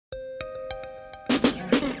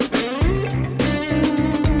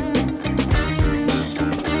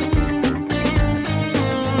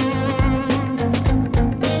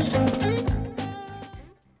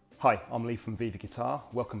Hi, I'm Lee from Veevar Guitar.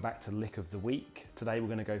 Welcome back to Lick of the Week. Today we're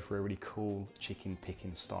going to go for a really cool chicken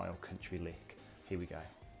picking style country lick. Here we go.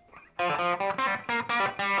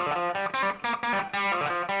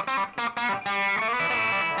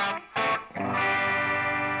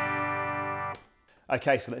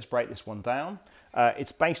 Okay, so let's break this one down.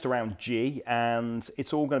 It's based around G, and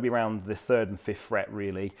it's all going to be around the 3rd and 5th fret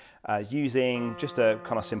really, using just a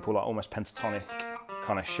kind of simple, like almost pentatonic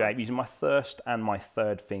kind of shape, using my 1st and my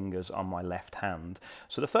 3rd fingers on my left hand.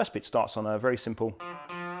 So the first bit starts on a very simple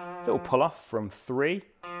little pull off from 3,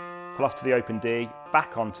 pull off to the open D,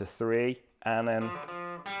 back onto 3, and then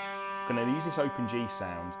I'm going to use this open G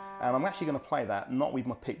sound, and I'm actually going to play that not with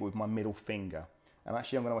my pick but with my middle finger, and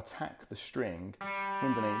actually I'm going to attack the string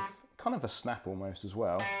from underneath, kind of a snap almost as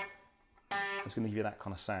well. It's going to give you that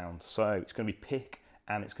kind of sound. So it's going to be pick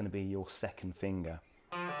and it's going to be your 2nd finger.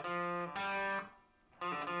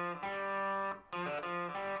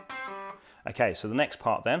 Okay, so the next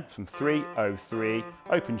part then, from 3, O, 3,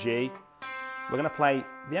 open G, we're going to play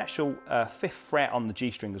the actual 5th fret on the G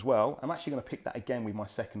string as well. I'm actually going to pick that again with my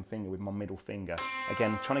 2nd finger, with my middle finger.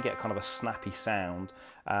 Again, trying to get kind of a snappy sound,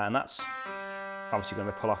 and that's obviously going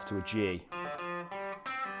to pull off to a G.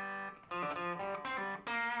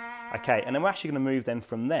 Okay, and then we're actually going to move then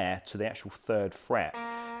from there to the actual 3rd fret.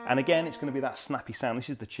 And again, it's going to be that snappy sound. This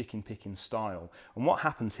is the chicken picking style. And what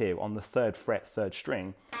happens here on the 3rd fret, 3rd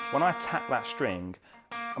string, when I attack that string,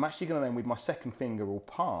 I'm actually going to then, with my 2nd finger or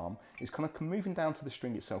palm, is kind of moving down to the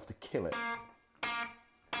string itself to kill it.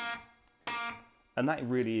 And that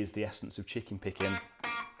really is the essence of chicken picking.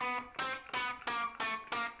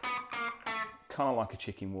 Kind of like a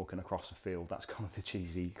chicken walking across a field. That's kind of the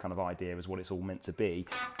cheesy kind of idea, is what it's all meant to be.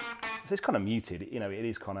 So it's kind of muted, you know, it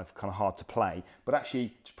is kind of hard to play, but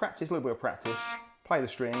actually just practice, a little bit of practice, play the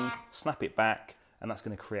string, snap it back, and that's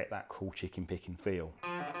going to create that cool chicken picking feel.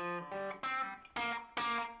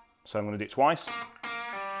 So I'm going to do it twice.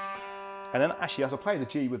 And then actually, as I play the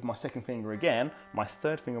G with my 2nd finger again, my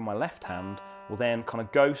 3rd finger on my left hand will then kind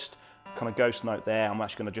of ghost note there. I'm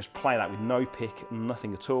actually going to just play that with no pick,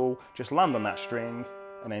 nothing at all, just land on that string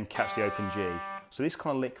and then catch the open G. So this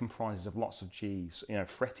kind of lick comprises of lots of Gs, you know,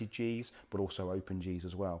 fretted Gs, but also open Gs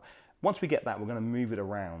as well. Once we get that, we're going to move it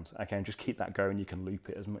around, okay, and just keep that going. You can loop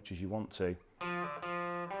it as much as you want to.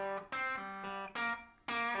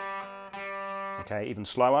 Okay, even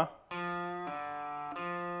slower.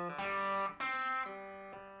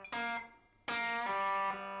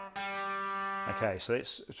 Okay, so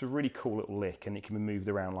it's a really cool little lick, and it can be moved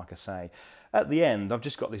around, like I say. At the end, I've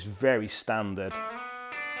just got this very standard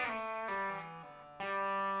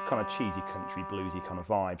kind of cheesy country bluesy kind of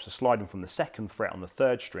vibe. So sliding from the 2nd fret on the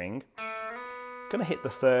 3rd string, going to hit the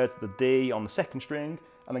 3rd, the D on the 2nd string,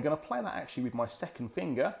 and I'm going to play that actually with my 2nd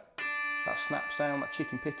finger, that snap sound, that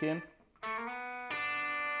chicken picking.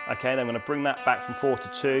 Okay, then I'm going to bring that back from 4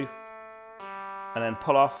 to 2, and then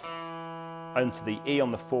pull off onto the E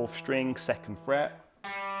on the 4th string, 2nd fret,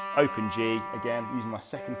 open G, again using my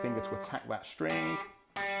 2nd finger to attack that string,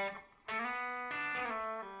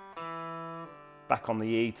 back on the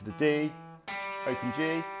E to the D, open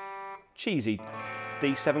G, cheesy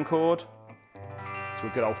D7 chord, to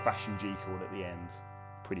a good old-fashioned G chord at the end.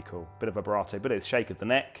 Pretty cool. Bit of vibrato, bit of shake of the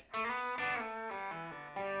neck.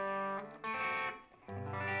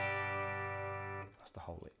 That's the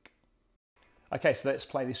whole lick. Okay, so let's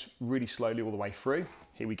play this really slowly all the way through.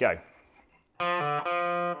 Here we go.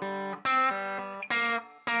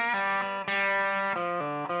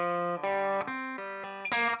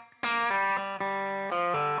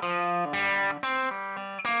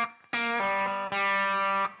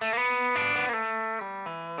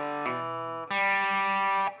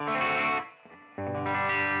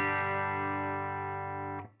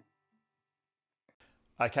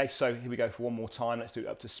 Okay, so here we go for one more time. Let's do it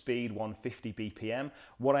up to speed, 150 BPM.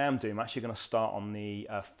 What I am doing, I'm actually going to start on the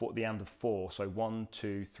end of 4. So 1,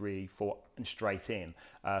 2, 3, 4, and straight in.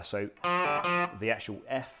 So the actual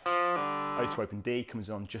F, O to open D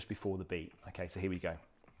comes on just before the beat. Okay, so here we go.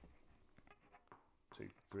 2,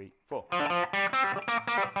 3, 4.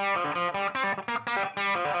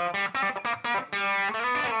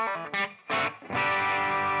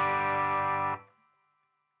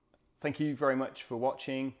 Thank you very much for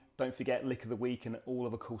watching. Don't forget, Lick of the Week and all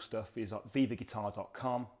of the cool stuff is at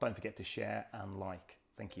veevarguitar.com. Don't forget to share and like.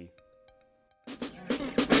 Thank you.